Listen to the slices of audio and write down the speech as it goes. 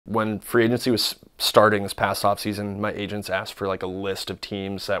when free agency was starting this past offseason, my agents asked for like a list of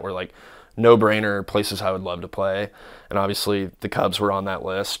teams that were like no-brainer places I would love to play. And obviously the Cubs were on that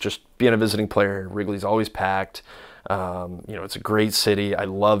list. Just being a visiting player, Wrigley's always packed. It's a great city. I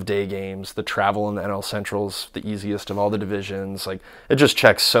love day games. The travel in the NL Central's the easiest of all the divisions. Like, it just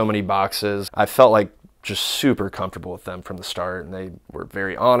checks so many boxes. I felt like just super comfortable with them from the start, and they were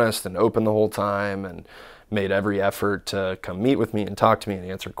very honest and open the whole time and made every effort to come meet with me and talk to me and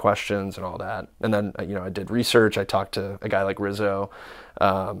answer questions and all that. And then, I did research. I talked to a guy like Rizzo.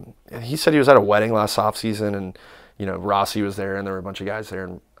 He said he was at a wedding last offseason, and Rossi was there, and there were a bunch of guys there,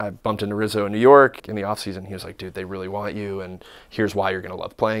 and I bumped into Rizzo in New York in the offseason. He was like, dude, they really want you, and here's why you're going to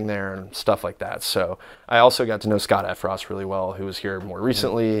love playing there, and stuff like that. So I also got to know Scott Effross really well, who was here more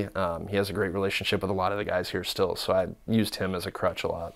recently. He has a great relationship with a lot of the guys here still, so I used him as a crutch a lot.